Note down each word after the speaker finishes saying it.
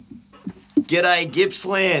G'day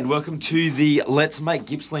Gippsland, welcome to the Let's Make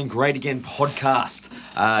Gippsland Great Again podcast.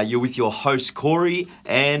 You're with your host Corey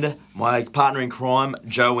and my partner in crime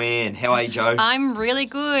Joanne. How are you, Jo? I'm really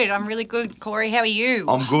good. Corey, how are you?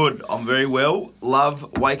 I'm good, I'm very well.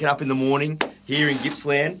 Love waking up in the morning here in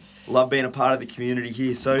Gippsland. Love being a part of the community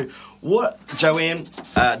here. So Joanne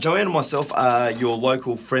and myself are your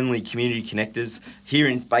local friendly community connectors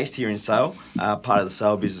based here in Sale, part of the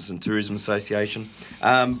Sale Business and Tourism Association.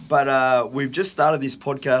 But we've just started this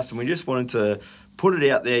podcast and we just wanted to put it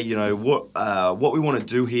out there, you know, what we want to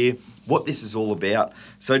do here, what this is all about.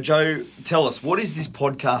 So, Jo, tell us, what is this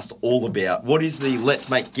podcast all about? What is the Let's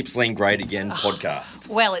Make Gippsland Great Again podcast?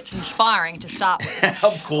 Well, it's inspiring to start with.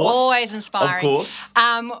 Of course. Always inspiring. Of course.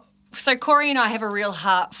 So Corey and I have a real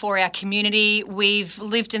heart for our community. We've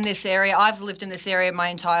lived in this area. I've lived in this area my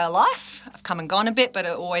entire life. I've come and gone a bit, but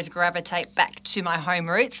I always gravitate back to my home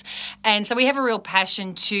roots. And so we have a real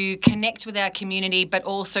passion to connect with our community, but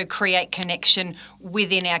also create connection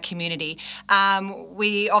within our community.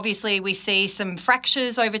 We see some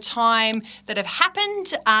fractures over time that have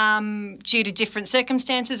happened due to different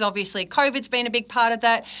circumstances. Obviously, COVID's been a big part of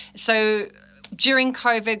that. So during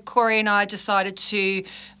COVID, Corey and I decided to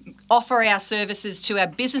offer our services to our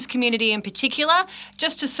business community in particular,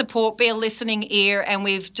 just to support, be a listening ear, and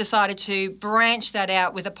we've decided to branch that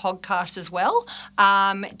out with a podcast as well,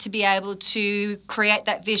 to be able to create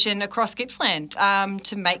that vision across Gippsland,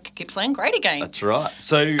 to make Gippsland great again. That's right.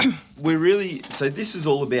 So this is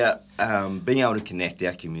all about being able to connect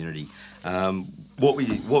our community. What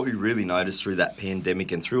we really noticed through that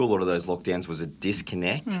pandemic and through a lot of those lockdowns was a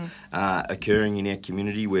disconnect occurring in our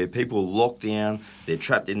community where people are locked down, they're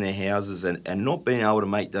trapped in their houses and not being able to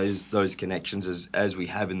make those connections as we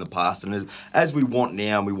have in the past and as we want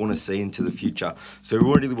now and we want to see into the future. So we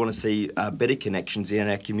really want to see better connections in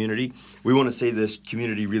our community. We want to see this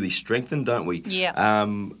community really strengthened, don't we? Yeah.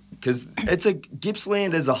 Because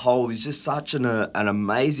Gippsland as a whole is just such an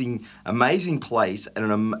amazing place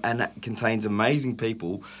and it contains amazing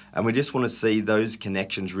people, and we just want to see those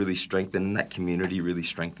connections really strengthened and that community really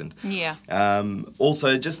strengthened. Yeah.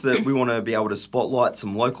 Also, just that we want to be able to spotlight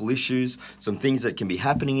some local issues, some things that can be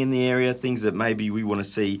happening in the area, things that maybe we want to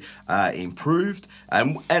see improved,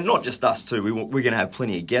 and not just us too. We're going to have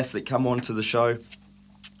plenty of guests that come on to the show.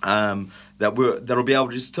 That'll be able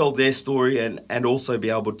to just tell their story and also be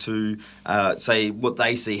able to say what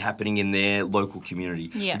they see happening in their local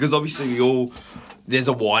community. Yeah. Because obviously there's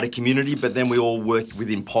a wider community, but then we all work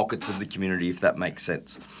within pockets of the community, if that makes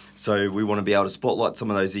sense. So we want to be able to spotlight some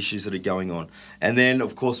of those issues that are going on. And then,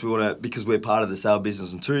 of course, because we're part of the Sale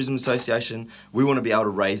Business and Tourism Association, we want to be able to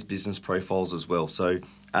raise business profiles as well. So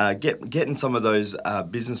getting some of those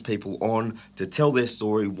business people on to tell their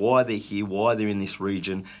story, why they're here, why they're in this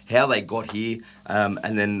region, how they got here,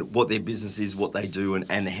 and then what their business is, what they do,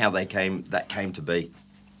 and how that came to be.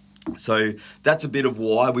 So that's a bit of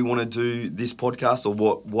why we want to do this podcast, or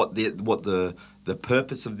what the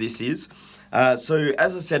purpose of this is. So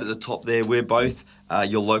as I said at the top there, we're both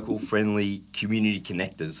your local friendly community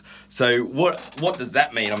connectors. So what does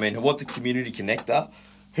that mean? I mean, what's a community connector?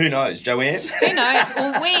 Who knows, Joanne? Who knows?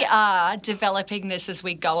 Well, we are developing this as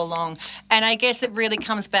we go along. And I guess it really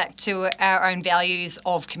comes back to our own values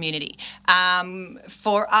of community.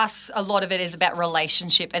 For us, a lot of it is about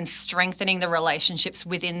relationship and strengthening the relationships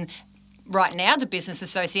within right now, the business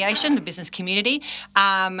association, the business community.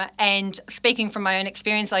 And speaking from my own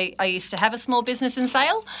experience, I used to have a small business in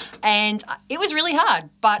Sale and it was really hard.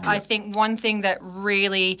 But I think one thing that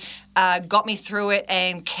really got me through it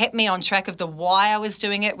and kept me on track of the why I was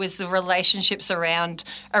doing it was the relationships around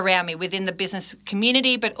me within the business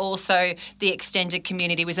community, but also the extended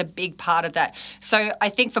community was a big part of that. So I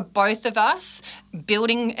think for both of us,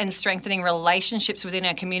 building and strengthening relationships within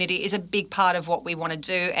our community is a big part of what we want to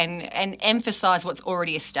do and emphasise what's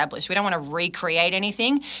already established. We don't want to recreate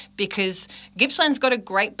anything because Gippsland's got a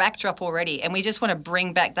great backdrop already and we just want to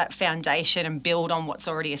bring back that foundation and build on what's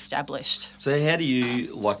already established. So how do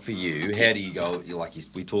you, how do you go,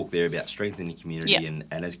 we talked there about strengthening the community and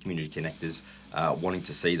as community connectors wanting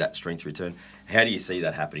to see that strength return. How do you see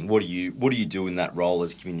that happening? What do you do in that role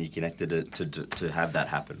as community connector to have that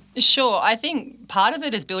happen? Sure. I think part of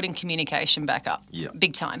it is building communication back up,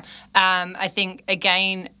 big time. I think,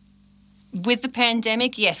 again, with the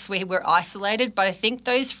pandemic, yes, we were isolated, but I think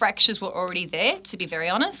those fractures were already there, to be very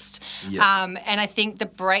honest. And I think the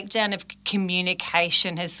breakdown of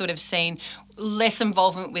communication has sort of seen less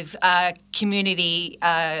involvement with community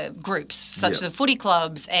groups, such as the footy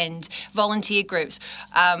clubs and volunteer groups.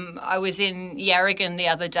 I was in Yarragon the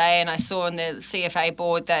other day and I saw on the CFA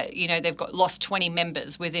board that, they've lost 20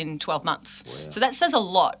 members within 12 months. Wow. So that says a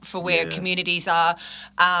lot for where communities are.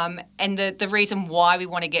 And the reason why we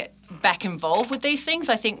want to get back involved with these things,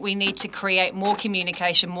 I think we need to create more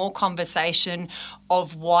communication, more conversation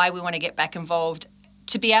of why we want to get back involved,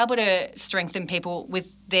 to be able to strengthen people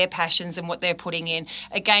with their passions and what they're putting in.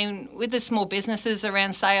 Again, with the small businesses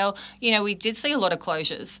around Sale, we did see a lot of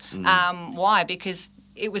closures. Why? Because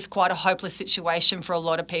it was quite a hopeless situation for a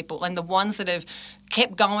lot of people. And the ones that have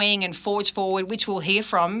kept going and forged forward, which we'll hear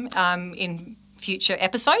from in future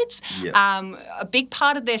episodes, a big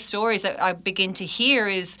part of their stories that I begin to hear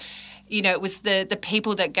is, it was the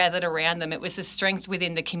people that gathered around them. It was the strength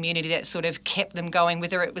within the community that sort of kept them going,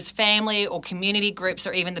 whether it was family or community groups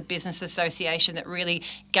or even the business association that really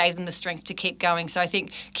gave them the strength to keep going. So I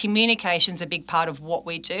think communication's a big part of what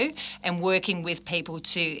we do and working with people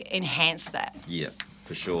to enhance that. Yeah,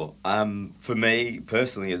 for sure. For me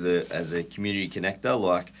personally, as a community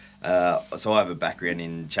connector, so I have a background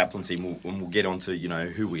in chaplaincy, and we'll get onto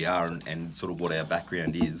who we are and sort of what our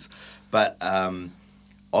background is, but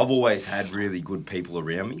I've always had really good people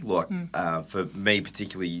around me, for me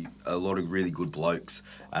particularly, a lot of really good blokes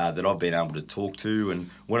that I've been able to talk to, and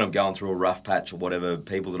when I'm going through a rough patch or whatever,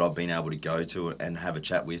 people that I've been able to go to and have a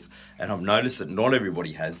chat with, and I've noticed that not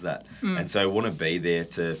everybody has that, and so I want to be there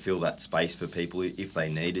to fill that space for people if they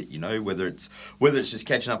need it, whether it's just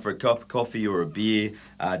catching up for a cup of coffee or a beer,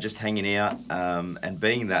 just hanging out, and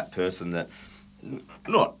being that person that,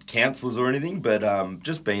 not counsellors or anything, but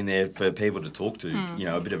just being there for people to talk to,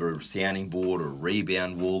 a bit of a sounding board or a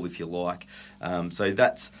rebound wall, if you like. So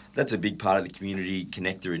that's a big part of the Community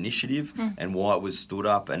Connector initiative and why it was stood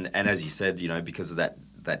up. And as you said, because of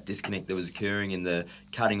that disconnect that was occurring and the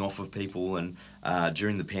cutting off of people and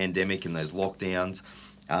during the pandemic and those lockdowns,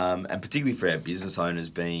 and particularly for our business owners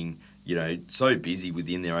being, so busy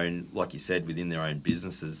within their own, like you said, within their own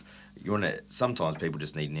businesses, sometimes people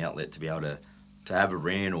just need an outlet to be able to have a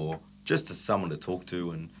rant or just to someone to talk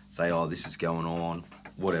to and say, oh, this is going on,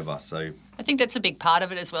 whatever. So I think that's a big part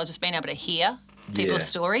of it as well, just being able to hear people's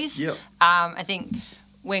stories. Yep. I think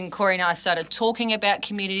when Corey and I started talking about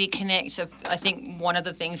Community Connect, I think one of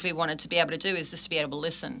the things we wanted to be able to do is just to be able to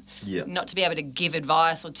listen, not to be able to give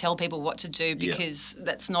advice or tell people what to do, because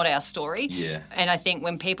that's not our story. Yeah. And I think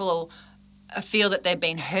when people feel that they've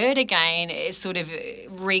been heard again, it sort of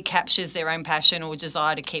recaptures their own passion or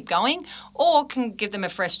desire to keep going, or can give them a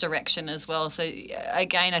fresh direction as well. So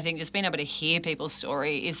again, I think just being able to hear people's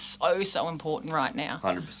story is so important right now.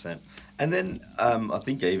 100%. And then I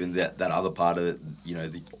think even that other part of it,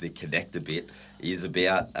 the connector bit is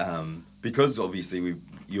about, because obviously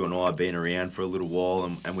you and I have been around for a little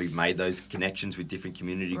while and we've made those connections with different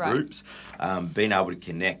community groups, being able to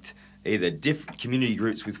connect either different community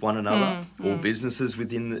groups with one another, or businesses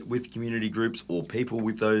with community groups, or people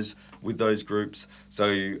with those groups.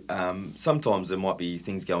 So sometimes there might be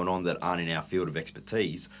things going on that aren't in our field of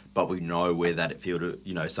expertise, but we know where that field,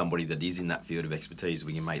 somebody that is in that field of expertise,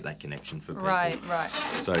 we can make that connection for people. Right.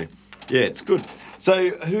 So yeah, it's good. So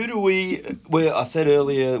who do I said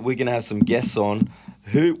earlier we're going to have some guests on.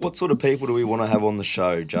 What sort of people do we want to have on the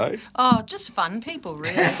show, Jo? Oh, just fun people,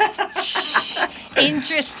 really.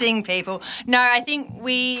 Interesting people. No, I think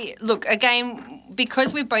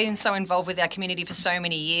because we've been so involved with our community for so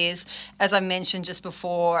many years, as I mentioned just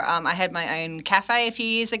before, I had my own cafe a few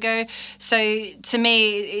years ago. So to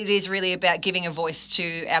me, it is really about giving a voice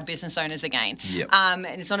to our business owners again. Yep. And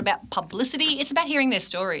it's not about publicity. It's about hearing their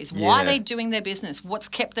stories. Why are they doing their business? What's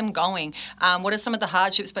kept them going? What are some of the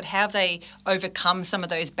hardships, but how have they overcome some of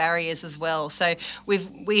those barriers as well? So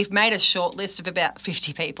we've made a short list of about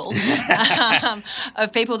 50 people,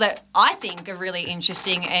 of people that I think are really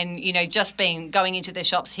interesting and, just going into their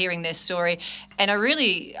shops, hearing their story. And I'm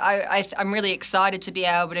really excited to be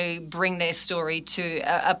able to bring their story to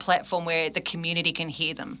a platform where the community can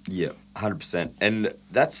hear them. Yeah, 100%. And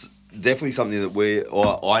that's definitely something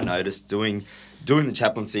that I noticed doing the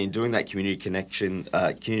chaplaincy and doing that community connection,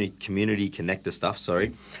 community connector stuff,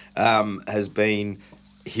 has been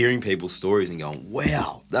hearing people's stories and going,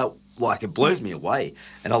 wow, it blows me away.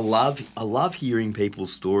 And I love hearing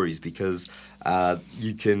people's stories because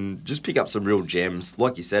you can just pick up some real gems,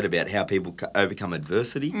 like you said, about how people overcome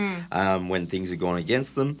adversity when things are going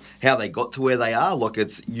against them, how they got to where they are. Like,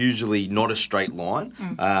 it's usually not a straight line.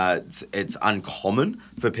 It's uncommon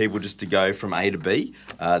for people just to go from A to B.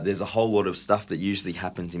 There's a whole lot of stuff that usually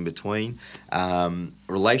happens in between,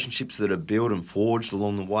 relationships that are built and forged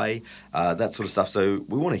along the way, that sort of stuff. So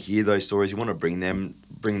we want to hear those stories. We want to bring them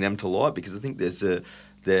to light, because I think in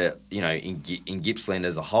Gippsland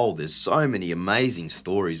as a whole, there's so many amazing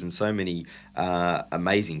stories and so many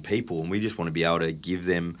amazing people, and we just want to be able to give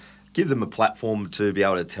them a platform to be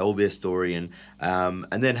able to tell their story, and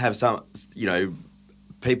then have some,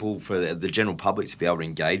 people for the general public to be able to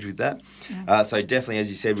engage with that. So definitely, as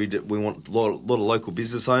you said, we want a lot of local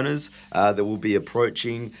business owners that we'll be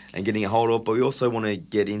approaching and getting a hold of, but we also want to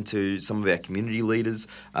get into some of our community leaders,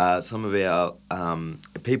 some of our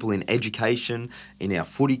people in education, in our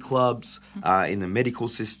footy clubs, in the medical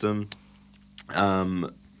system.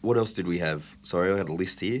 What else did we have? Sorry, I had a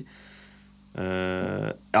list here.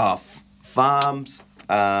 Farmers.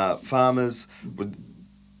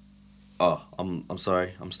 Oh, I'm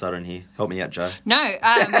sorry. I'm stuttering here. Help me out, Joe. No.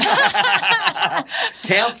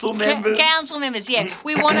 Council members. Council members. Yeah,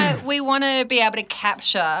 we want to be able to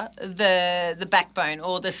capture the backbone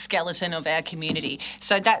or the skeleton of our community.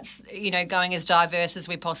 So that's going as diverse as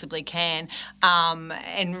we possibly can,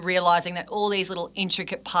 and realising that all these little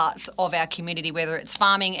intricate parts of our community, whether it's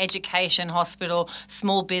farming, education, hospital,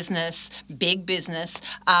 small business, big business,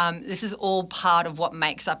 this is all part of what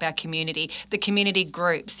makes up our community. The community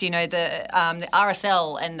groups, the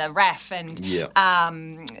RSL and the RAF and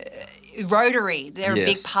Rotary, they're a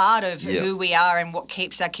big part of who we are and what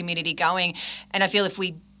keeps our community going. And I feel if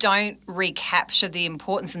we don't recapture the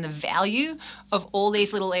importance and the value of all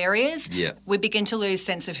these little areas, we begin to lose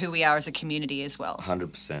sense of who we are as a community as well.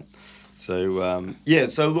 100%. So,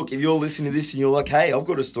 so look, if you're listening to this and you're like, hey, I've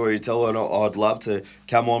got a story to tell and I'd love to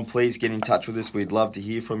come on, please get in touch with us. We'd love to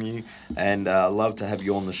hear from you and love to have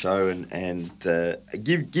you on the show and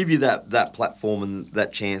give you that platform and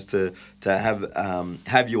that chance to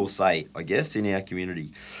have your say, I guess, in our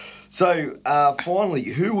community. So, finally,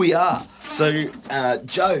 who we are. So,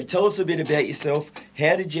 Joe, tell us a bit about yourself.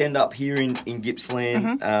 How did you end up here in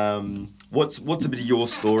Gippsland? What's a bit of your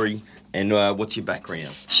story? And what's your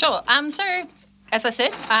background? Sure. So, as I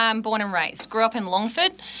said, I'm born and raised. Grew up in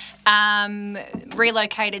Longford.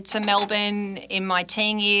 Relocated to Melbourne in my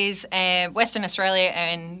teen years, Western Australia,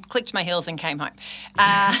 and clicked my heels and came home.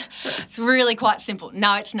 It's really quite simple.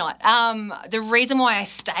 No, it's not. The reason why I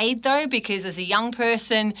stayed, though, because as a young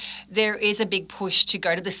person, there is a big push to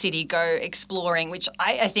go to the city, go exploring, which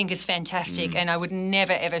I think is fantastic. And I would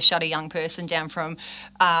never, ever shut a young person down from,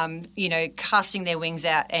 casting their wings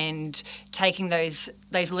out and taking those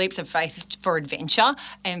leaps of faith for adventure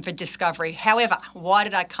and for discovery. However, why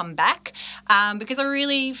did I come back? Because I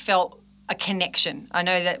really felt a connection. I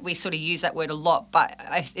know that we sort of use that word a lot, but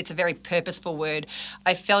it's a very purposeful word.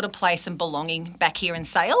 I felt a place and belonging back here in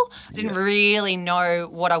Sale. I didn't really know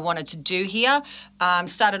what I wanted to do here.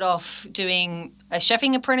 Started off doing a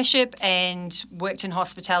chefing apprenticeship and worked in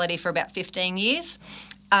hospitality for about 15 years.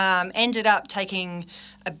 Ended up taking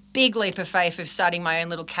a big leap of faith of starting my own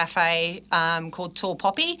little cafe called Tall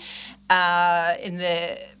Poppy in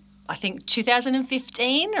I think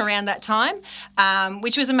 2015, around that time,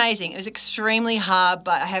 which was amazing. It was extremely hard,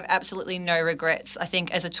 but I have absolutely no regrets. I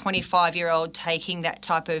think as a 25-year-old taking that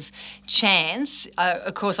type of chance,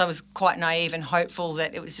 of course I was quite naive and hopeful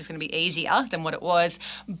that it was just going to be easier than what it was,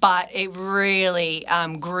 but it really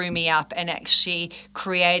grew me up and actually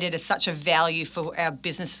created such a value for our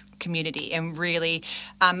business community and really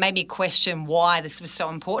made me question why this was so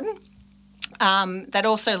important. That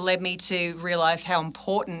also led me to realise how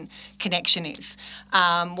important connection is.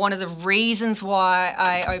 One of the reasons why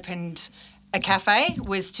I opened a cafe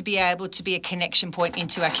was to be able to be a connection point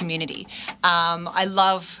into our community. I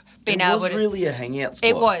love being able to... It was really a hangout spot.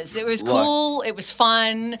 It was. It was cool. It was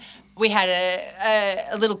fun. We had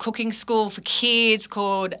a little cooking school for kids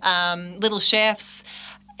called Little Chefs.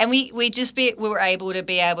 And we were able to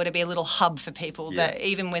be a little hub for people that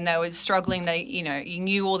even when they were struggling, you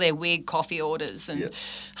knew all their weird coffee orders and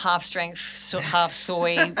half strength, half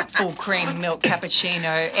soy, full cream milk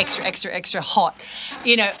cappuccino, extra hot,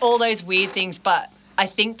 all those weird things. But I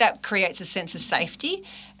think that creates a sense of safety,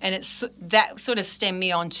 and that sort of stemmed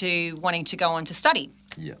me on to wanting to go on to study.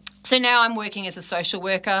 Yeah. So now I'm working as a social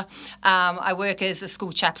worker. I work as a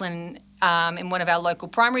school chaplain in one of our local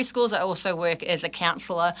primary schools. I also work as a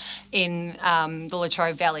counsellor in the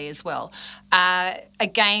Latrobe Valley as well.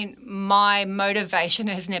 Again, my motivation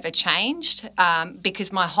has never changed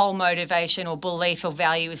because my whole motivation or belief or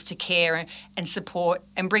value is to care and support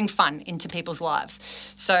and bring fun into people's lives.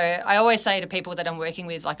 So I always say to people that I'm working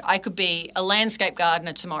with, like, I could be a landscape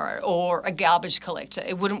gardener tomorrow or a garbage collector.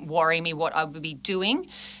 It wouldn't worry me what I would be doing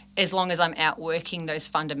as long as I'm out working those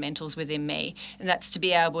fundamentals within me, and that's to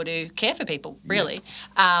be able to care for people, really. Yep.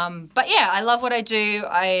 But yeah, I love what I do.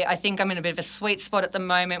 I think I'm in a bit of a sweet spot at the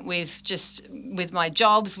moment with my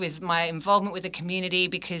jobs, with my involvement with the community,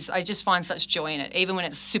 because I just find such joy in it, even when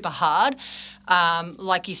it's super hard.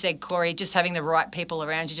 Like you said, Corey, just having the right people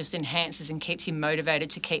around you just enhances and keeps you motivated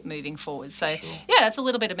to keep moving forward. So, yeah, that's a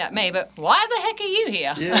little bit about me, but why the heck are you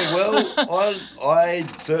here? Yeah, well, I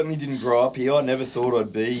certainly didn't grow up here. I never thought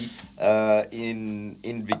I'd be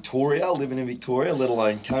in Victoria, living in Victoria, let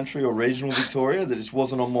alone country or regional Victoria. That just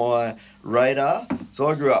wasn't on my radar. So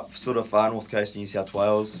I grew up sort of far north coast New South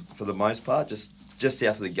Wales for the most part, just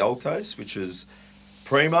south of the Gold Coast, which was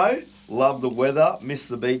primo. Love the weather, miss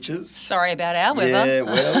the beaches. Sorry about our weather. Yeah,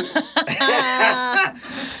 well,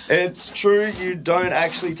 it's true, you don't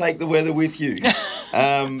actually take the weather with you.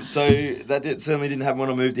 So that certainly didn't happen when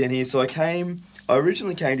I moved down here. So I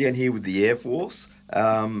originally came down here with the Air Force,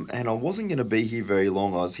 and I wasn't going to be here very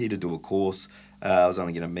long. I was here to do a course. I was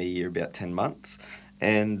only going to be here about 10 monmonths.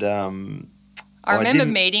 And I remember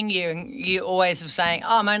meeting you, and you always were saying,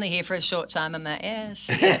 "Oh, I'm only here for a short time." I'm like, "Yeah,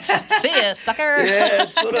 see ya, sucker." Yeah,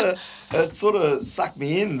 it sort of sucked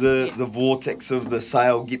me in the vortex of the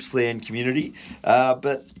Sale Gippsland community.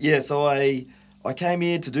 But yeah, so I came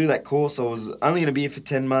here to do that course. I was only going to be here for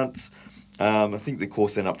 10 months. I think the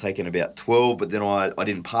course ended up taking about 12, but then I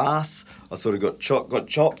didn't pass. I sort of got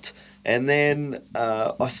chopped. And then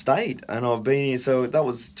I stayed, and I've been here. So that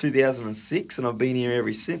was 2006, and I've been here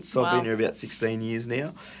ever since. So I've been here about 16 years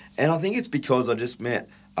now. And I think it's because I just met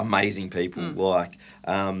amazing people. Like,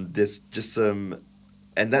 there's just some,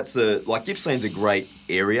 and that's Gippsland's a great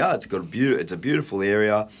area. It's a beautiful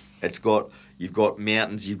area. You've got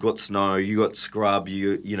mountains, you've got snow, you've got scrub,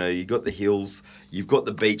 you've got the hills, you've got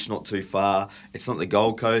the beach not too far. It's not the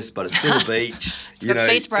Gold Coast, but it's still a beach. It's got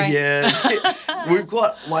sea spray. Yeah. We've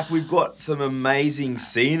got some amazing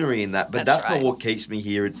scenery in that, but that's right. not what keeps me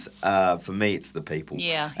here. It's for me, it's the people.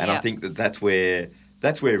 Yeah. And I think that's where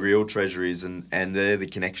real treasure is, and they're the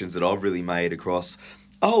connections that I've really made across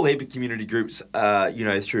a whole heap of community groups,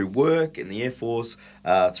 through work in the Air Force,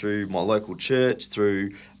 through my local church,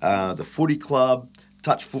 through the footy club,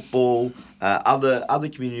 touch football, other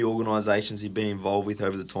community organisations you've been involved with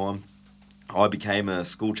over the time. I became a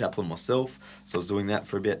school chaplain myself, so I was doing that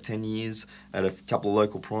for about 10 years at a couple of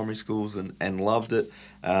local primary schools and loved it.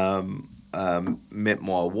 Met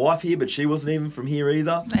my wife here, but she wasn't even from here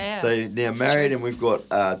either. Yeah, so now married, and we've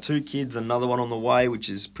got 2 kids, another one on the way, which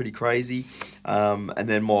is pretty crazy. And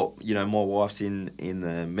then my wife's in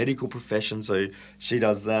the medical profession, so she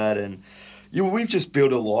does that, and we've just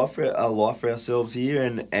built a life for ourselves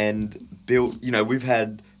here, and built. We've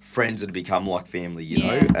had friends that have become like family, you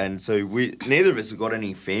know, and so neither of us have got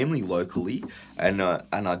any family locally, and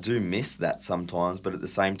I do miss that sometimes, but at the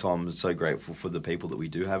same time, I'm so grateful for the people that we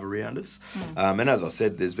do have around us. And as I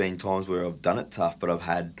said, there's been times where I've done it tough, but I've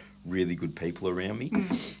had really good people around me.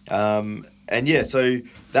 And yeah, so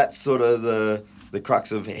that's sort of the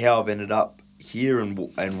crux of how I've ended up here and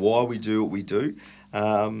why we do what we do.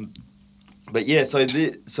 But yeah,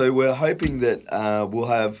 so we're hoping that we'll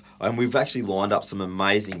have, and we've actually lined up some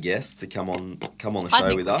amazing guests to come on the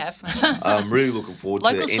show with us. I'm really looking forward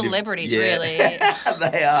local to celebrities, really.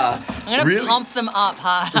 They are. I'm going to pump them up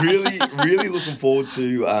hard. really looking forward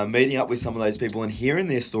to meeting up with some of those people and hearing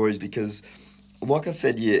their stories, because, like I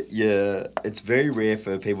said, it's very rare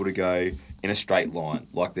for people to go in a straight line,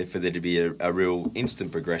 for there to be a real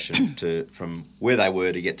instant progression from where they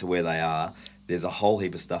were to get to where they are. There's a whole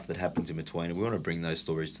heap of stuff that happens in between, and we want to bring those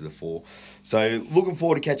stories to the fore. So looking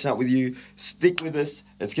forward to catching up with you. Stick with us.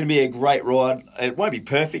 It's going to be a great ride. It won't be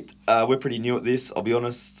perfect. We're pretty new at this, I'll be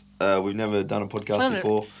honest. We've never done a podcast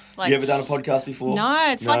before. You ever done a podcast before?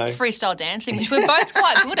 No, it's like freestyle dancing, which we're both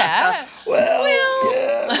quite good at.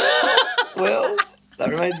 Well, that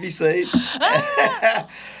remains to be seen.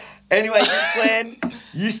 Anyway, Gippsland,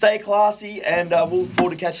 you stay classy, and we'll look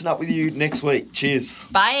forward to catching up with you next week. Cheers.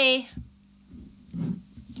 Bye.